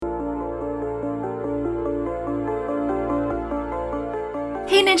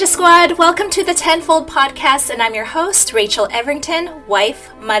Hey Ninja Squad, welcome to the Tenfold Podcast, and I'm your host, Rachel Everington, wife,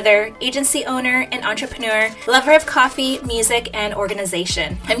 mother, agency owner, and entrepreneur, lover of coffee, music, and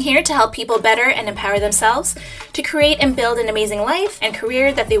organization. I'm here to help people better and empower themselves to create and build an amazing life and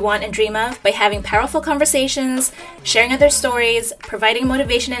career that they want and dream of by having powerful conversations, sharing other stories, providing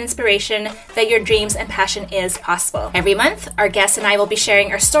motivation and inspiration that your dreams and passion is possible. Every month, our guests and I will be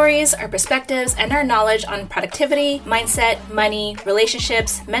sharing our stories, our perspectives, and our knowledge on productivity, mindset, money, relationships,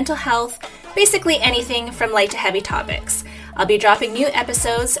 mental health, basically anything from light to heavy topics. I'll be dropping new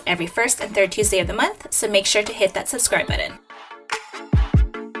episodes every first and third Tuesday of the month, so make sure to hit that subscribe button.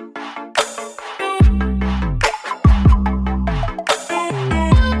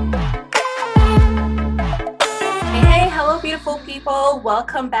 Hey, hello beautiful people.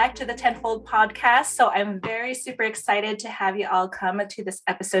 Welcome back to the Tenfold Podcast. So I'm very super excited to have you all come to this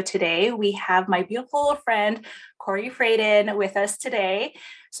episode today. We have my beautiful friend, Corey Fradin, with us today.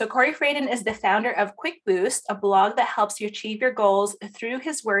 So Corey Fradin is the founder of QuickBooost, a blog that helps you achieve your goals. Through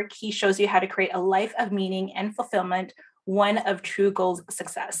his work, he shows you how to create a life of meaning and fulfillment, one of true goals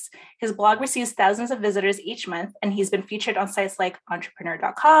success. His blog receives thousands of visitors each month, and he's been featured on sites like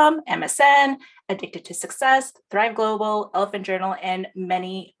entrepreneur.com, MSN, Addicted to Success, Thrive Global, Elephant Journal, and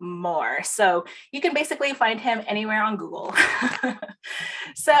many more. So you can basically find him anywhere on Google.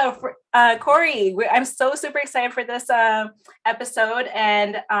 So Corey, I'm so super excited for this episode.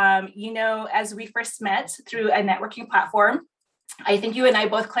 And, as we first met through a networking platform, I think you and I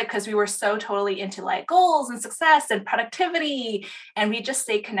both clicked because we were so totally into like goals and success and productivity, and we just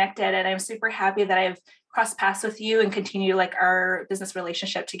stayed connected. And I'm super happy that I've crossed paths with you and continue like our business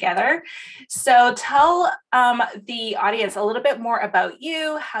relationship together. So tell the audience a little bit more about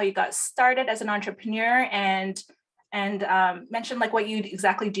you, how you got started as an entrepreneur, and mention like what you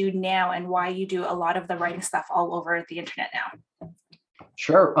exactly do now and why you do a lot of the writing stuff all over the internet now.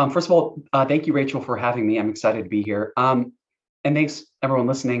 Sure. First of all, thank you, Rachel, for having me. I'm excited to be here. And thanks everyone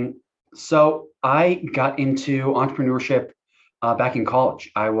listening. So I got into entrepreneurship back in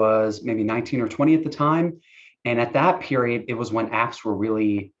college. I was maybe 19 or 20 at the time. And at that period, it was when apps were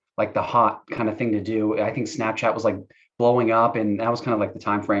really like the hot kind of thing to do. I think Snapchat was like blowing up, and that was kind of like the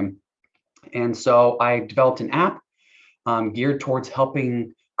time frame. And so I developed an app geared towards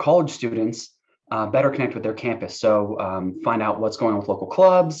helping college students better connect with their campus. So find out what's going on with local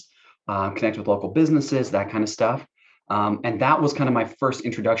clubs, connect with local businesses, that kind of stuff. And that was kind of my first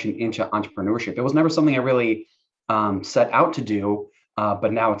introduction into entrepreneurship. It was never something I really set out to do,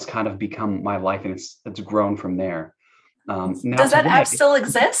 but now it's kind of become my life, and it's grown from there. Does that app still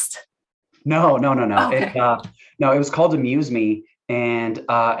exist? No. Okay. It was called Amuse Me, and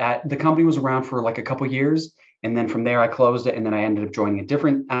the company was around for like a couple of years, and then from there I closed it, and then I ended up joining a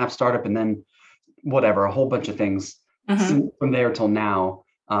different app startup, and then a whole bunch of things from there till now.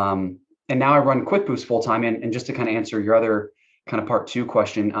 And now I run QuickBooost full time. And just to kind of answer your other kind of part two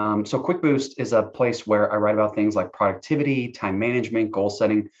question. So QuickBooost is a place where I write about things like productivity, time management, goal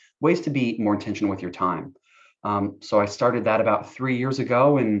setting, ways to be more intentional with your time. So I started that about 3 years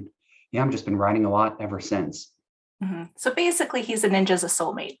ago, and I've just been writing a lot ever since. Mm-hmm. So basically he's a ninja's a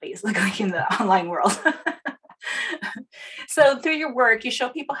soulmate, basically in the online world. So through your work, you show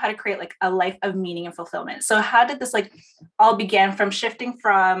people how to create like a life of meaning and fulfillment. So how did this like all begin from shifting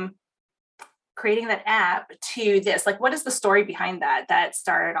from creating that app to this? Like, what is the story behind that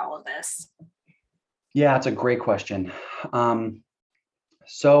started all of this? Yeah, it's a great question.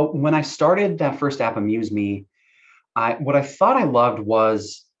 So when I started that first app, Amuse Me, what I thought I loved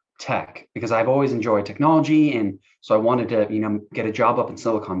was tech, because I've always enjoyed technology. And so I wanted to, get a job up in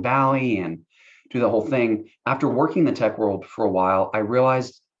Silicon Valley and do the whole thing. After working in the tech world for a while, I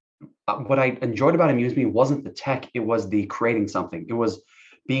realized what I enjoyed about Amuse Me wasn't the tech, it was the creating something. It was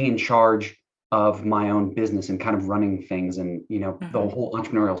being in charge of my own business and kind of running things and, the whole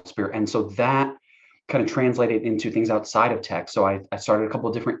entrepreneurial spirit. And so that kind of translated into things outside of tech. So I started a couple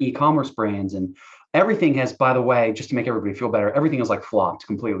of different e-commerce brands, and everything has, by the way, just to make everybody feel better, everything has like flopped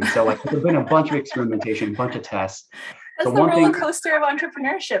completely. So like there's been a bunch of experimentation, a bunch of tests. That's the roller coaster of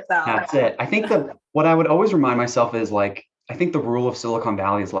entrepreneurship though. That's it. I think that what I would always remind myself is like, I think the rule of Silicon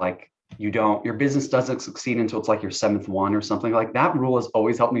Valley is like, your business doesn't succeed until it's like your seventh one or something. Like that rule has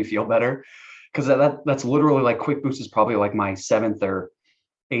always helped me feel better. Because that's literally like QuickBooost is probably like my seventh or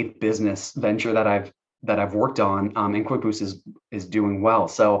eighth business venture that I've worked on, and QuickBooost is doing well.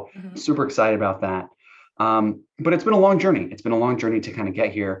 So super excited about that. But it's been a long journey. It's been a long journey to kind of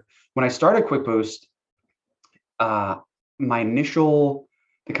get here. When I started QuickBooost, the initial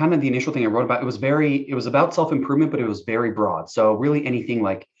thing I wrote about, it was about self-improvement, but it was very broad. So really anything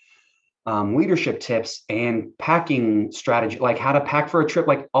like leadership tips and packing strategy, like how to pack for a trip,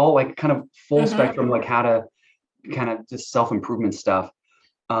 like all like kind of full spectrum, like how to kind of just self-improvement stuff.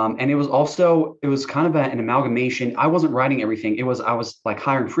 And it was kind of an amalgamation. I wasn't writing everything. I was like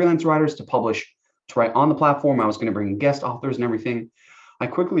hiring freelance writers to write on the platform. I was going to bring in guest authors and everything. I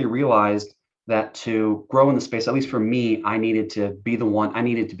quickly realized that to grow in the space, at least for me, I needed to be the voice. I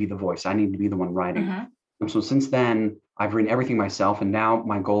needed to be the one writing. And so since then, I've written everything myself. And now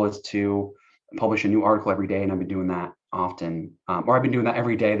my goal is to publish a new article every day. And I've been doing that often, or I've been doing that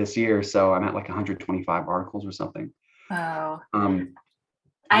every day this year. So I'm at like 125 articles or something. Wow.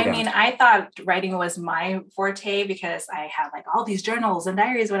 I mean, I thought writing was my forte because I had like all these journals and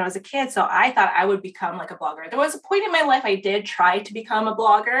diaries when I was a kid. So I thought I would become like a blogger. There was a point in my life I did try to become a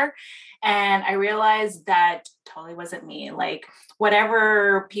blogger, and I realized that totally wasn't me. Like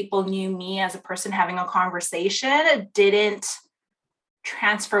whatever people knew me as a person having a conversation didn't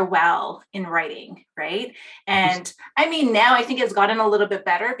transfer well in writing, right? And I mean, now I think it's gotten a little bit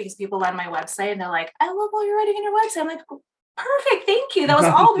better because people land my website and they're like, I love all you're writing on your website. I'm like, perfect, thank you. That was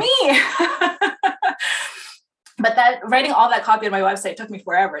all me. But that writing all that copy on my website took me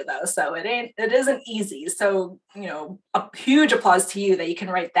forever though. So it isn't easy. So, a huge applause to you that you can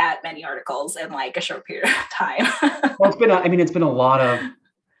write that many articles in like a short period of time. Well, it's been a lot of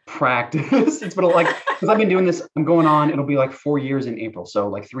practice. It's been because I've been doing this, it'll be like 4 years in April. So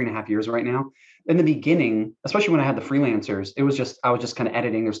like 3.5 years right now. In the beginning, especially when I had the freelancers, I was just kind of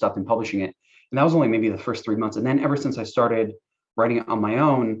editing their stuff and publishing it. And that was only maybe the first 3 months. And then ever since I started writing it on my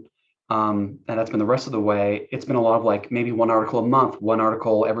own, and that's been the rest of the way, it's been a lot of like maybe one article a month, one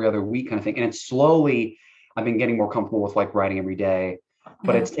article every other week kind of thing. And it's slowly, I've been getting more comfortable with like writing every day,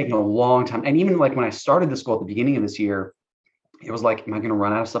 but it's taken a long time. And even like when I started this goal at the beginning of this year, it was like, am I going to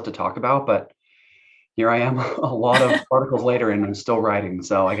run out of stuff to talk about? But here I am a lot of articles later and I'm still writing.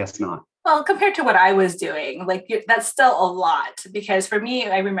 So I guess not. Well, compared to what I was doing, like that's still a lot, because for me,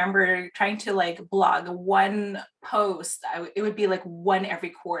 I remember trying to like blog one post. It would be like one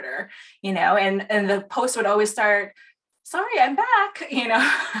every quarter, and the post would always start, sorry, I'm back,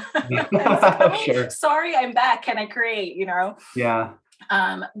 Yeah. Sure. Sorry, I'm back. Can I create, Yeah.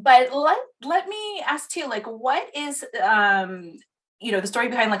 But let me ask you, like, what is, the story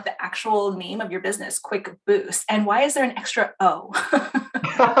behind like the actual name of your business, QuickBooost, and why is there an extra O?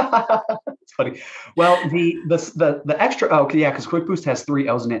 It's funny. Well, the extra O, yeah, because QuickBooost has 3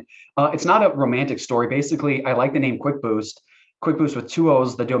 O's in it. It's not a romantic story. Basically, I like the name QuickBooost with 2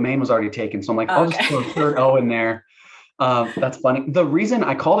 O's. The domain was already taken, so I'm like, I'll just throw a third O in there. That's funny. The reason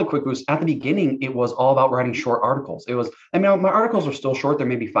I called it QuickBooost at the beginning, it was all about writing short articles. My articles are still short. They're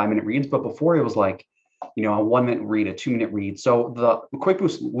maybe 5-minute reads, but before it was like, a 1-minute read, a 2-minute read. So the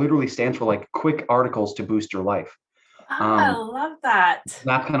QuickBooost literally stands for like quick articles to boost your life. I love that.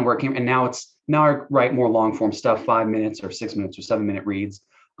 That's kind of where it came. And now I write more long form stuff, 5 minutes or 6 minutes or 7-minute reads.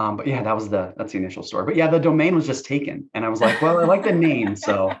 But yeah, that's the initial story. But yeah, the domain was just taken. And I was like, well, I like the name.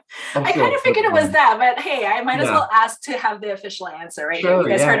 So I kind of figured it was that, but hey, I might as well ask to have the official answer, right? Sure, you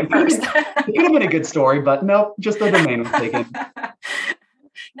guys heard it first. It could have been a good story, but nope, just the domain was taken.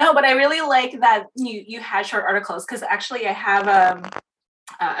 No, but I really like that you had short articles, because actually I have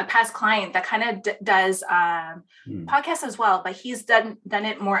a past client that kind of does podcasts as well, but he's done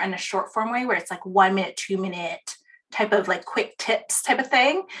it more in a short form way where it's like 1 minute, 2 minute type of like quick tips type of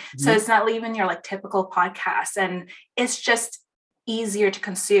thing. So it's not even your like typical podcast, and it's just easier to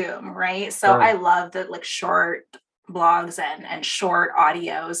consume, right? So I love the like short blogs and short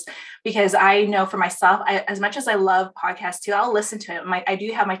audios, because I know for myself, as much as I love podcasts too, I'll listen to it. I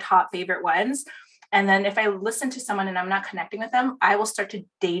do have my top favorite ones. And then if I listen to someone and I'm not connecting with them, I will start to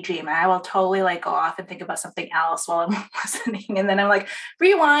daydream. I will totally like go off and think about something else while I'm listening. And then I'm like,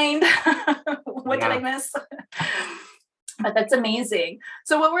 rewind. What did I miss? But that's amazing.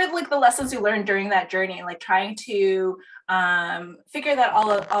 So what were like the lessons you learned during that journey? Like trying to figure that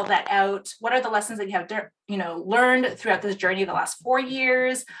all that out. What are the lessons that you have learned throughout this journey the last 4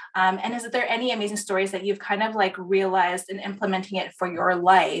 years? And is there any amazing stories that you've kind of like realized in implementing it for your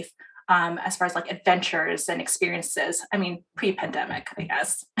life? As far as like adventures and experiences, I mean, pre-pandemic, I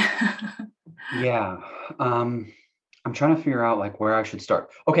guess. Yeah. I'm trying to figure out like where I should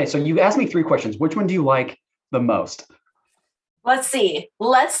start. Okay. So you asked me 3 questions. Which one do you like the most? Let's see.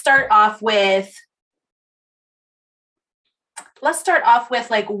 Let's start off with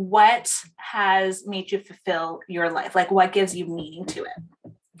like what has made you fulfill your life? Like what gives you meaning to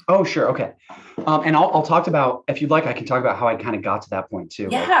it? Oh, sure. Okay. And I'll talk about, if you'd like, I can talk about how I kind of got to that point too.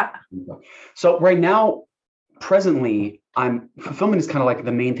 Yeah. So right now, presently, fulfillment is kind of like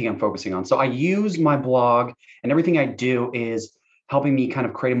the main thing I'm focusing on. So I use my blog, and everything I do is helping me kind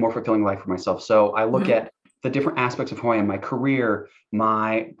of create a more fulfilling life for myself. So I look Mhm. at the different aspects of who I am, my career,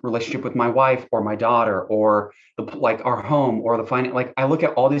 my relationship with my wife or my daughter, or like our home or the finance. Like I look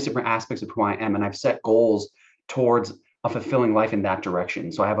at all these different aspects of who I am, and I've set goals towards a fulfilling life in that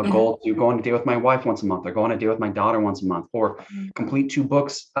direction. So I have a Mhm. goal to go on a date with my wife once a month, or go on a date with my daughter once a month, or complete 2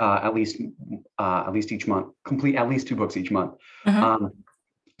 books at least each month. Complete at least 2 books each month. Mhm. Um,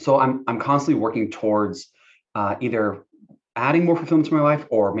 so I'm constantly working towards either adding more fulfillment to my life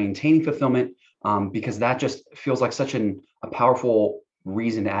or maintaining fulfillment, because that just feels like such a powerful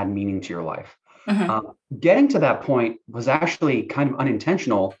reason to add meaning to your life. Mhm. Getting to that point was actually kind of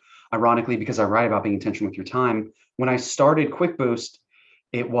unintentional, ironically, because I write about being intentional with your time. When I started QuickBooost,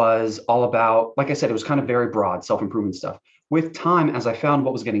 it was all about, like I said, it was kind of very broad self-improvement stuff. With time, as I found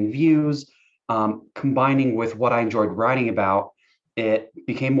what was getting views, combining with what I enjoyed writing about, it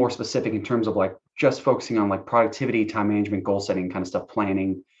became more specific in terms of like just focusing on like productivity, time management, goal setting kind of stuff,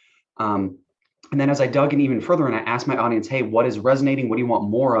 planning. Um, and then as I dug in even further and I asked my audience, hey, what is resonating? What do you want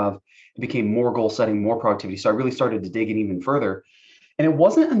more of? It became more goal setting, more productivity. So I really started to dig in even further. And it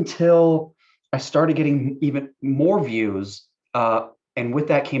wasn't until I started getting even more views, and with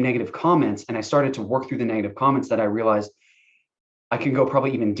that came negative comments, and I started to work through the negative comments, that I realized I can go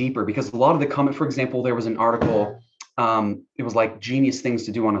probably even deeper, because a lot of the comment, for example, there was an article, it was like genius things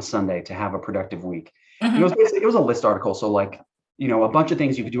to do on a Sunday to have a productive week. And it was Mhm. basically, it was a list article. So like, a bunch of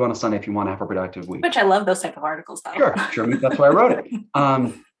things you could do on a Sunday if you want to have a productive week. Which I love those type of articles though. Sure. That's why I wrote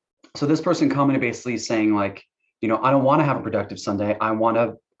it. So this person commented basically saying like, I don't want to have a productive Sunday. I want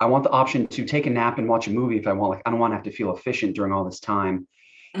the option to take a nap and watch a movie if I want. Like, I don't want to have to feel efficient during all this time.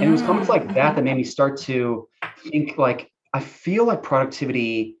 And it was comments like that Mhm. that made me start to think like, I feel like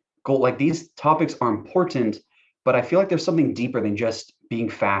productivity goal, like these topics are important, but I feel like there's something deeper than just being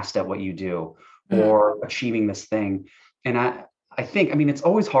fast at what you do Mhm. or achieving this thing. And I think, I mean, it's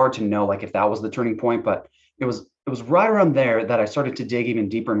always hard to know like if that was the turning point, but it was right around there that I started to dig even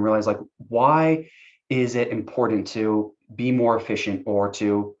deeper and realize like, why is it important to be more efficient or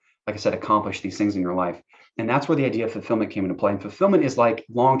to, like I said, accomplish these things in your life? And that's where the idea of fulfillment came into play. And fulfillment is like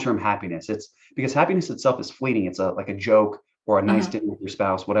long-term happiness. It's because happiness itself is fleeting. It's like a joke or a nice Mhm. dinner with your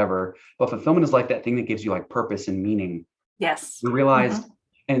spouse, whatever. But fulfillment is like that thing that gives you like purpose and meaning. Yes. I realized, Mhm.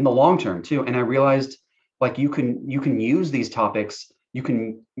 and in the long term too. And I realized like you can use these topics, you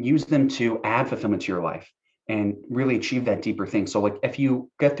can use them to add fulfillment to your life and really achieve that deeper thing. So like if you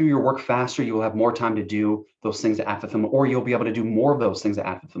get through your work faster, you will have more time to do those things that add fulfillment, or you'll be able to do more of those things that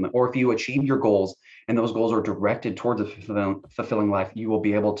add fulfillment. Or if you achieve your goals and those goals are directed towards a fulfilling life, you will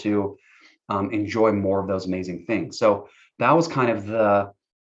be able to enjoy more of those amazing things. So that was kind of the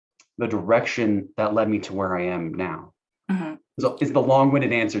direction that led me to where I am now. Mhm. So is the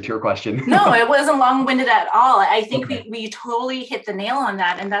long-winded answer to your question. No, it wasn't long-winded at all. I think Okay. we totally hit the nail on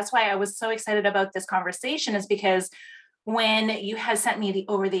that. And that's why I was so excited about this conversation, is because when you had sent me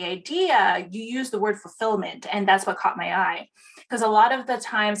over the idea, you used the word fulfillment, and that's what caught my eye. Because a lot of the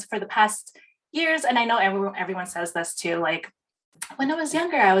times for the past years, and I know everyone says this too, like when I was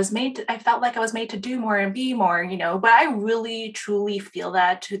younger, I felt like I was made to do more and be more, but I really truly feel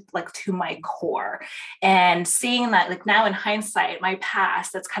that to my core. And seeing that like now in hindsight, my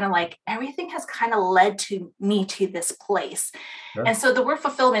past, that's kind of like everything has kind of led to me to this place. And Sure. so the word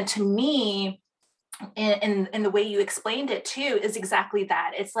fulfillment to me, in the way you explained it too, is exactly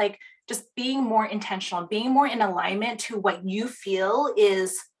that. It's like just being more intentional, being more in alignment to what you feel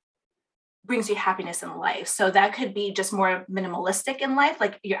is brings you happiness in life. So that could be just more minimalistic in life,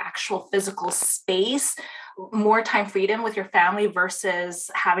 like your actual physical space, more time freedom with your family versus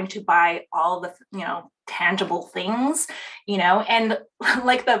having to buy all the, tangible things, and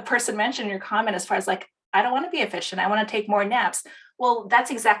like the person mentioned in your comment, as far as like, I don't want to be efficient. I want to take more naps. Well, that's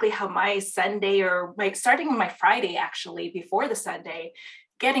exactly how my Sunday, or like starting my Friday, actually, before the Sunday,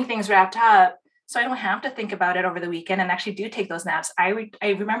 getting things wrapped up so I don't have to think about it over the weekend and actually do take those naps. I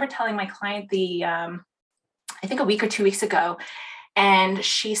remember telling my client I think a week or 2 weeks ago, and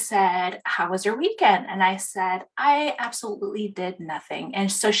she said, "How was your weekend?" And I said, "I absolutely did nothing." And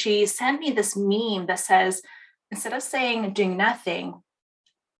so she sent me this meme that says, instead of saying doing nothing,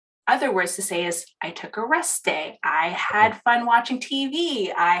 other words to say is, I took a rest day. I had fun watching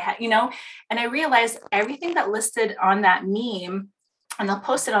TV. I had, and I realized everything that listed on that meme, and I'll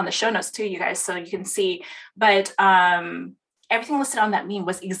post it on the show notes too, you guys, so you can see. But everything listed on that meme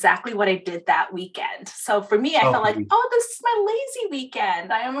was exactly what I did that weekend. So for me, I felt Oh, like, oh, this is my lazy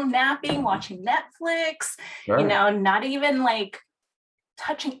weekend. I am napping, watching Netflix, sure. not even like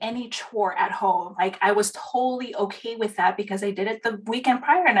touching any chore at home. Like I was totally okay with that because I did it the weekend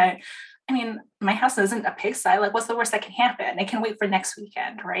prior, and I mean, my house isn't a pigsty. Like, what's the worst that can happen? I can wait for next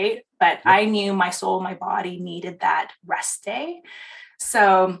weekend, right? But Yep. I knew my soul, my body needed that rest day.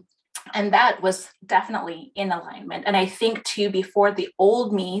 So, and that was definitely in alignment. And I think too, before, the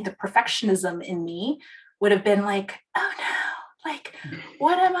old me, the perfectionism in me would have been like, oh no, like,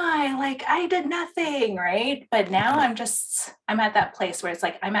 what am I? Like, I did nothing, right? But now I'm at that place where it's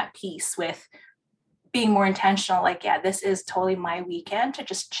like, I'm at peace with being more intentional. Like, yeah, this is totally my weekend to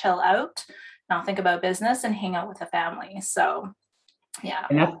just chill out, not think about business and hang out with the family. So, yeah.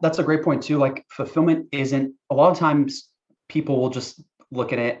 And that's a great point too. Like fulfillment isn't, a lot of times people will just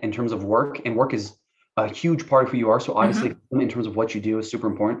look at it in terms of work, and work is a huge part of who you are. So obviously in terms of what you do is super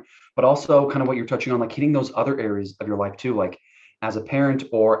important, but also kind of what you're touching on, like hitting those other areas of your life too, like as a parent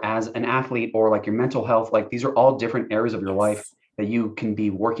or as an athlete or like your mental health, like these are all different areas of your life Yes. that you can be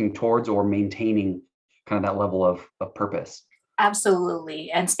working towards or maintaining kind of that level of purpose.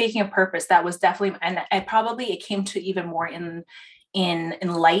 Absolutely. And speaking of purpose, that was definitely, and I probably, it came to even more in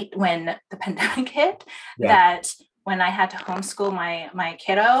light when the pandemic hit, Yeah. that when I had to homeschool my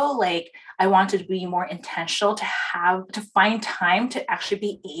kiddo, like I wanted to be more intentional, to find time to actually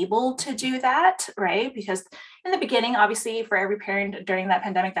be able to do that, right? Because in the beginning, obviously, for every parent during that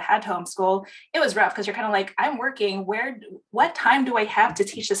pandemic that had to homeschool, it was rough because you're kind of like, I'm working, what time do I have to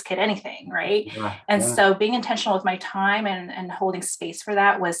teach this kid anything, right? Yeah. And Yeah. so being intentional with my time and holding space for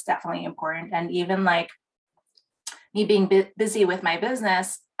that was definitely important. And even like me being busy with my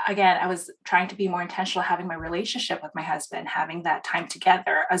business, again, I was trying to be more intentional, having my relationship with my husband, having that time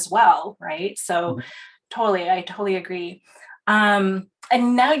together as well, right? So I totally agree. And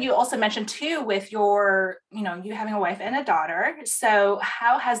now you also mentioned too, with your, you having a wife and a daughter. So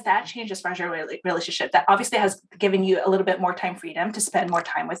how has that changed as far as your relationship? That obviously has given you a little bit more time freedom to spend more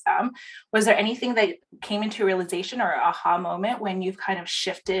time with them. Was there anything that came into realization or aha moment when you've kind of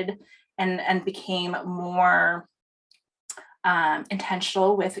shifted and became more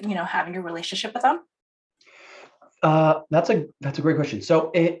intentional with having a relationship with them? That's a great question.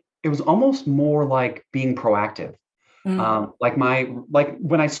 So it was almost more like being proactive. Mm. Like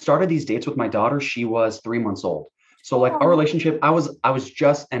when I started these dates with my daughter, she was 3 months old. So like our Oh, relationship, I was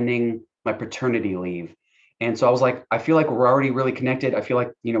just ending my paternity leave. And so I was like, I feel like we're already really connected. I feel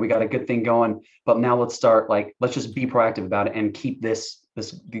like, we got a good thing going, but now let's just be proactive about it and keep this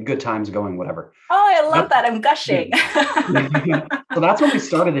good times going, whatever. I love That's, that. I'm yeah. gushing. So that's when we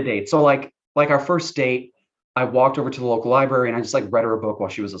started the date. So like our first date, I walked over to the local library and I just like read her a book while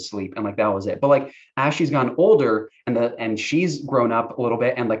she was asleep, and like that was it. But like as she's gotten older and she's grown up a little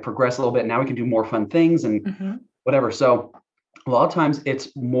bit and like progressed a little bit, now we can do more fun things and Mhm. whatever. So a lot of times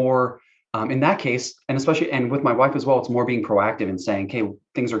it's more in that case, and especially and with my wife as well, it's more being proactive and saying, "Okay,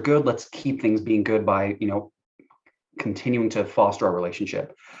 things are good. Let's keep things being good by continuing to foster our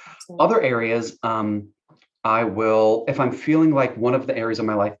relationship." Absolutely. Other areas, I will, if I'm feeling like one of the areas of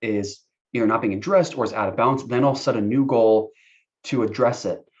my life is either not being addressed or is out of balance, then I'll set a new goal to address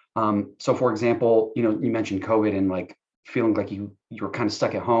it. So for example, you mentioned COVID and like feeling like you were kind of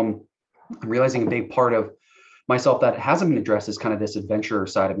stuck at home. I'm realizing a big part of myself that hasn't been addressed is kind of this adventurer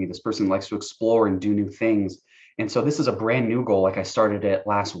side of me, this person who likes to explore and do new things. And so this is a brand new goal. Like I started it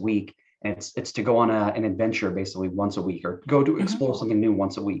last week, and it's to go on an adventure basically once a week, or go to Mhm. explore something new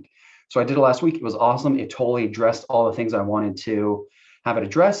once a week. So I did it last week. It was awesome. It totally addressed all the things I wanted to have it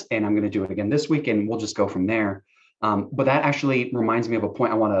address, and I'm going to do it again this week, and we'll just go from there. But that actually reminds me of a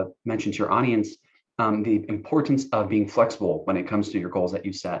point I want to mention to your audience: the importance of being flexible when it comes to your goals that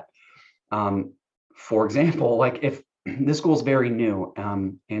you set. Um, for example, like if this school is very new,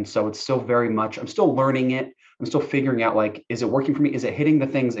 and so it's still very much, I'm still learning it. I'm still figuring out like, is it working for me? Is it hitting the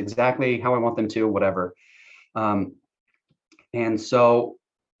things exactly how I want them to? Whatever. Um, and so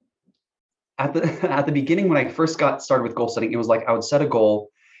at the at the beginning when I first got started with goal setting, it was like I would set a goal,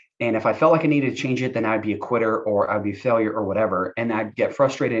 and if I felt like I needed to change it, then I'd be a quitter or I'd be a failure or whatever, and I'd get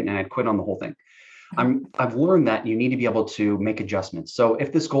frustrated and I'd quit on the whole thing. Mhm. I've learned that you need to be able to make adjustments. So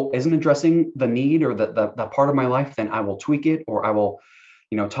if this goal isn't addressing the need or the part of my life, then I will tweak it or I will,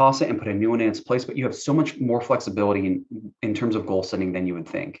 toss it and put a new one in its place. But you have so much more flexibility in terms of goal setting than you would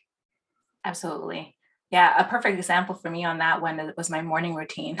think. Absolutely. Yeah, a perfect example for me on that one was my morning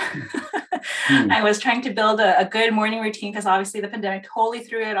routine. Hmm, I was trying to build a good morning routine because obviously the pandemic totally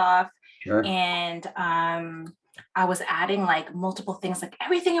threw it off. sure. And I was adding like multiple things, like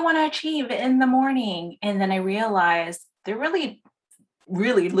everything I want to achieve in the morning. And then I realized there really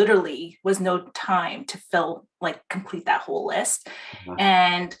literally was no time to complete that whole list. Yeah.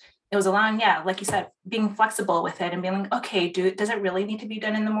 And it was allowing, yeah, like you said, being flexible with it and being like, okay, does it really need to be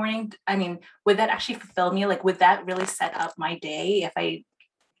done in the morning? I mean, would that actually fulfill me? Like, would that really set up my day if I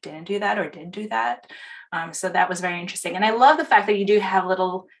didn't do that or did do that. So that was very interesting. And I love the fact that you do have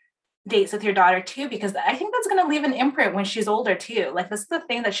little dates with your daughter too, because I think that's going to leave an imprint when she's older too. Like that's the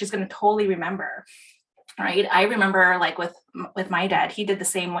thing that she's going to totally remember. Right. I remember like with my dad, he did the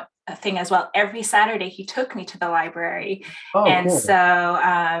same thing as well. Every Saturday he took me to the library. Oh, and cool. so,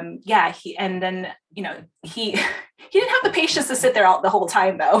 and then, he didn't have the patience to sit there the whole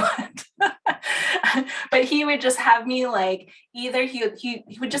time though. But he would just have me like, either he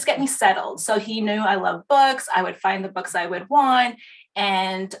would just get me settled. So he knew I love books. I would find the books I would want.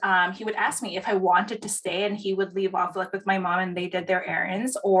 And he would ask me if I wanted to stay, and he would leave off like with my mom and they did their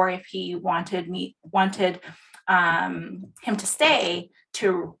errands, or if he wanted him to stay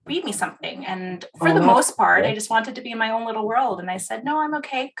to read me something. And for the most part, I just wanted to be in my own little world. And I said, no, I'm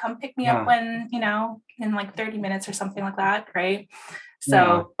okay. Come pick me up when, in like 30 minutes or something like that. Right.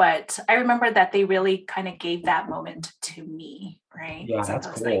 So, but I remember that they really kind of gave that moment to me. Right. Yeah, so that's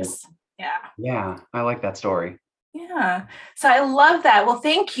that was cool. nice. Yeah. Yeah, I like that story. Yeah. So I love that. Well,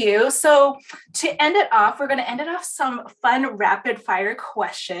 thank you. So to end it off, we're going to end it off some fun rapid fire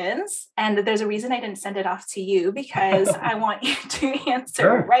questions. And there's a reason I didn't send it off to you, because I want you to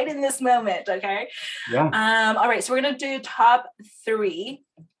answer right in this moment. Okay. Yeah. All right. So we're going to do top 3.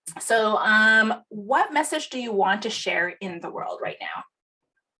 So what message do you want to share in the world right now?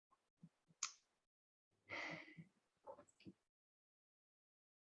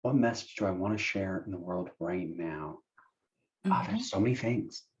 What message do I want to share in the world right now? There's so many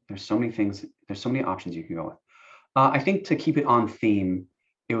things. There's so many things. There's so many options you can go with. I think to keep it on theme,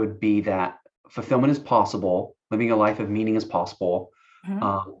 it would be that fulfillment is possible. Living a life of meaning is possible.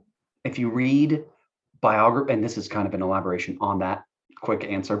 If you read biography, and this is kind of an elaboration on that quick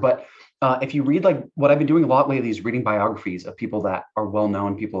answer, but if you read, like what I've been doing a lot lately is reading biographies of people that are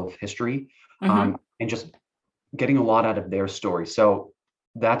well-known, people of history, and just getting a lot out of their story. So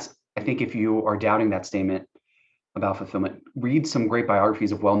that's, I think if you are doubting that statement about fulfillment, read some great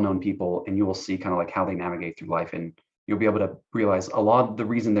biographies of well-known people, and you will see kind of like how they navigate through life. And you'll be able to realize a lot of the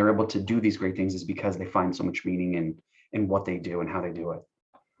reason they're able to do these great things is because they find so much meaning in what they do and how they do it.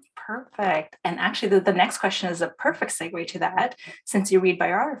 Perfect. And actually the next question is a perfect segue to that, since you read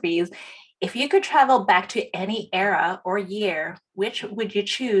biographies. If you could travel back to any era or year, which would you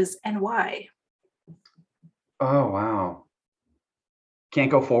choose and why? Oh, wow. Can't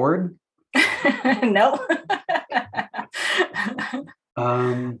go forward? No.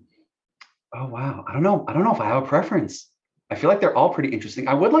 Oh, wow. I don't know if I have a preference. I feel like they're all pretty interesting.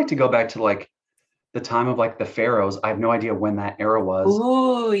 I would like to go back to like the time of like the pharaohs. I have no idea when that era was.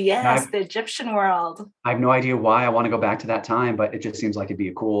 Ooh, yes, the Egyptian world. I have no idea why I want to go back to that time, but it just seems like it'd be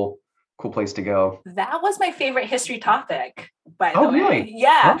a cool place to go. That was my favorite history topic, by the way. Really?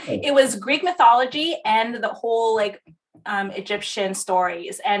 Yeah. Oh. It was Greek mythology and the whole like Egyptian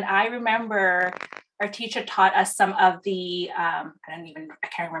stories. And I remember our teacher taught us some of the I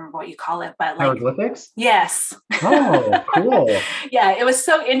can't remember what you call it, but like hieroglyphics. Yes. Oh, cool. Yeah, it was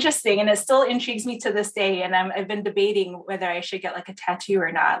so interesting, and it still intrigues me to this day. And I've been debating whether I should get like a tattoo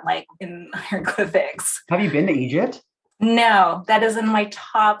or not, like in hieroglyphics. Have you been to Egypt? No, that is in my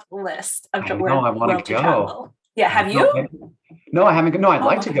top list of where I want to go. Travel. Yeah, have you? No, I haven't. No, I'd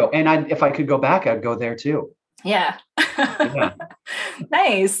like to go, and if I could go back, I'd go there too. Yeah.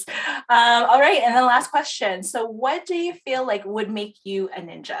 Nice. All right. And then last question. So what do you feel like would make you a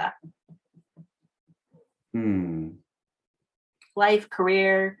ninja? Life,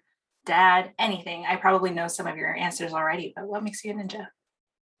 career, dad, anything. I probably know some of your answers already, but what makes you a ninja?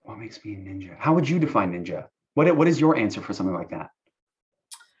 What makes me a ninja? How would you define ninja? What is your answer for something like that?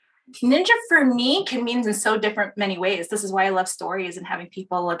 Ninja for me can mean in so different many ways. This is why I love stories and having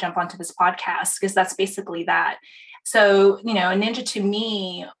people jump onto this podcast, because that's basically that. So, a ninja to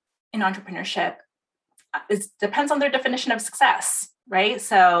me in entrepreneurship depends on their definition of success, right?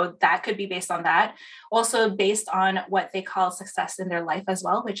 So that could be based on that. Also based on what they call success in their life as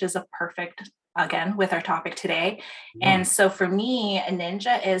well, which is a perfect, again, with our topic today. And so for me, a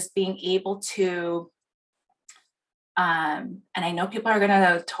ninja is being able to and I know people are going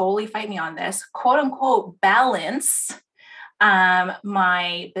to totally fight me on this, quote unquote, balance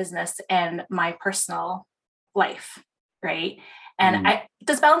my business and my personal life, right? And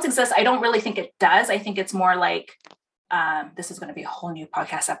does balance exist? I don't really think it does. I think it's more like, this is going to be a whole new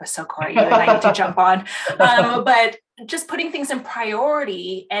podcast episode, Corey, you and I need to jump on. But just putting things in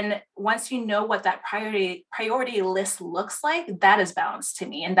priority. And once you know what that priority list looks like, that is balance to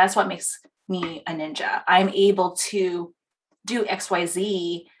me. And that's what makes me a ninja. I'm able to do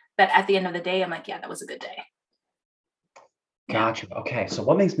XYZ, but at the end of the day, I'm like, yeah, that was a good day. Gotcha. Okay. So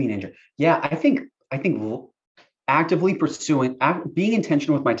what makes me a ninja? Yeah, I think actively being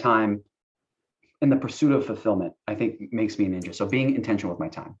intentional with my time in the pursuit of fulfillment, I think makes me a ninja. So being intentional with my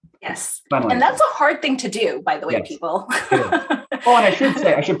time. Yes. And that's a hard thing to do, by the way, people. Oh, and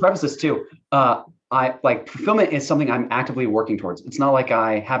I should preface this too. I like fulfillment is something I'm actively working towards. It's not like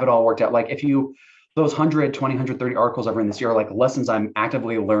I have it all worked out. Like those 120, 130 articles I've written this year are like lessons I'm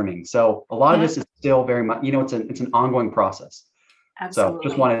actively learning. So a lot of this is still very much, it's an ongoing process. Absolutely. So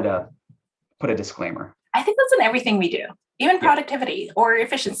just wanted to put a disclaimer. I think that's in everything we do, even productivity or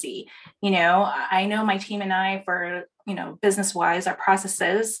efficiency. I know my team and I, for, business wise, our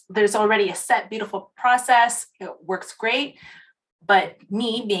processes, there's already a set, beautiful process. It works great. But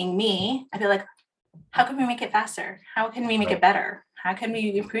me being me, I feel like, how can we make it faster? How can we make it better? How can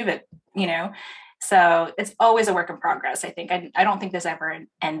we improve it? So it's always a work in progress. I think I don't think there's ever an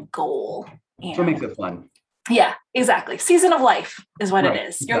end goal. So it makes it fun. Yeah, exactly. Season of life is what it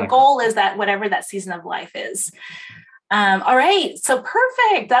is. Exactly. Your goal is that whatever that season of life is. All right. So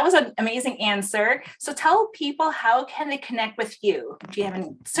perfect. That was an amazing answer. So tell people, how can they connect with you? Do you have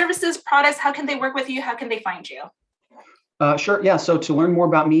any services, products? How can they work with you? How can they find you? Sure. Yeah. So to learn more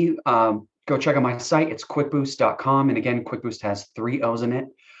about me, go check out my site. It's QuickBooost.com. And again, QuickBooost has 3 O's in it.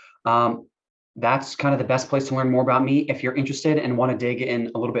 That's kind of the best place to learn more about me. If you're interested and want to dig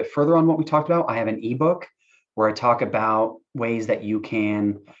in a little bit further on what we talked about, I have an ebook where I talk about ways that you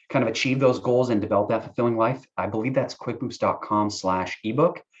can kind of achieve those goals and develop that fulfilling life. I believe that's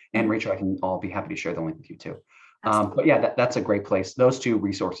QuickBooost.com/ebook. And Rachel, I'll be happy to share the link with you too. But yeah, that's a great place. Those 2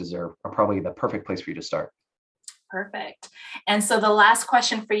 resources are probably the perfect place for you to start. Perfect. And so the last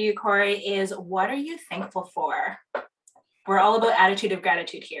question for you, Corey, is what are you thankful for? We're all about attitude of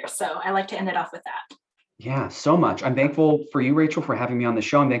gratitude here. So I like to end it off with that. Yeah, so much. I'm thankful for you, Rachel, for having me on the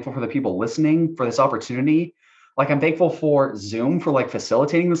show. I'm thankful for the people listening, for this opportunity. Like, I'm thankful for Zoom for like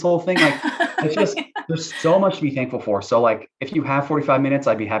facilitating this whole thing. Like, it's just, there's so much to be thankful for. So like, if you have 45 minutes,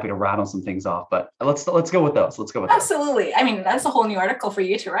 I'd be happy to rattle some things off, but let's go with those. Absolutely. I mean, that's a whole new article for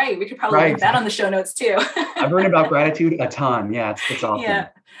you to write. We could probably link that on the show notes too. I've written about gratitude a ton. Yeah, it's awesome. Yeah.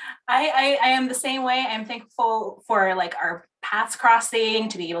 I am the same way. I'm thankful for like our paths crossing,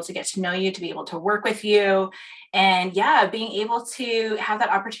 to be able to get to know you, to be able to work with you. And yeah, being able to have that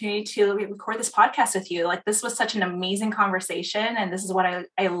opportunity to record this podcast with you. Like, this was such an amazing conversation. And this is what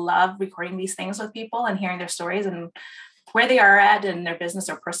I love, recording these things with people and hearing their stories and where they are at in their business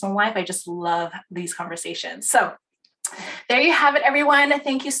or personal life. I just love these conversations. So there you have it, everyone.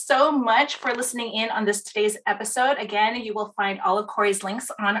 Thank you so much for listening in on today's episode. Again, you will find all of Corey's links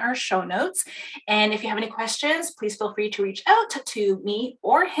on our show notes. And if you have any questions, please feel free to reach out to me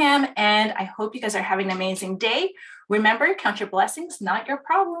or him. And I hope you guys are having an amazing day. Remember, count your blessings, not your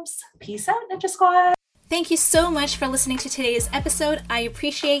problems. Peace out, Ninja Squad. Thank you so much for listening to today's episode. I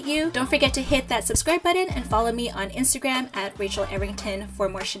appreciate you. Don't forget to hit that subscribe button and follow me on Instagram at Rachel Everington for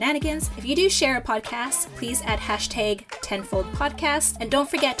more shenanigans. If you do share a podcast, please add hashtag tenfoldpodcast. And don't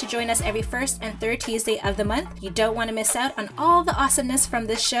forget to join us every first and third Tuesday of the month. You don't want to miss out on all the awesomeness from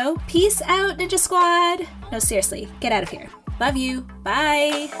this show. Peace out, Ninja Squad. No, seriously, get out of here. Love you.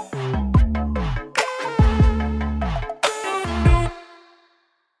 Bye.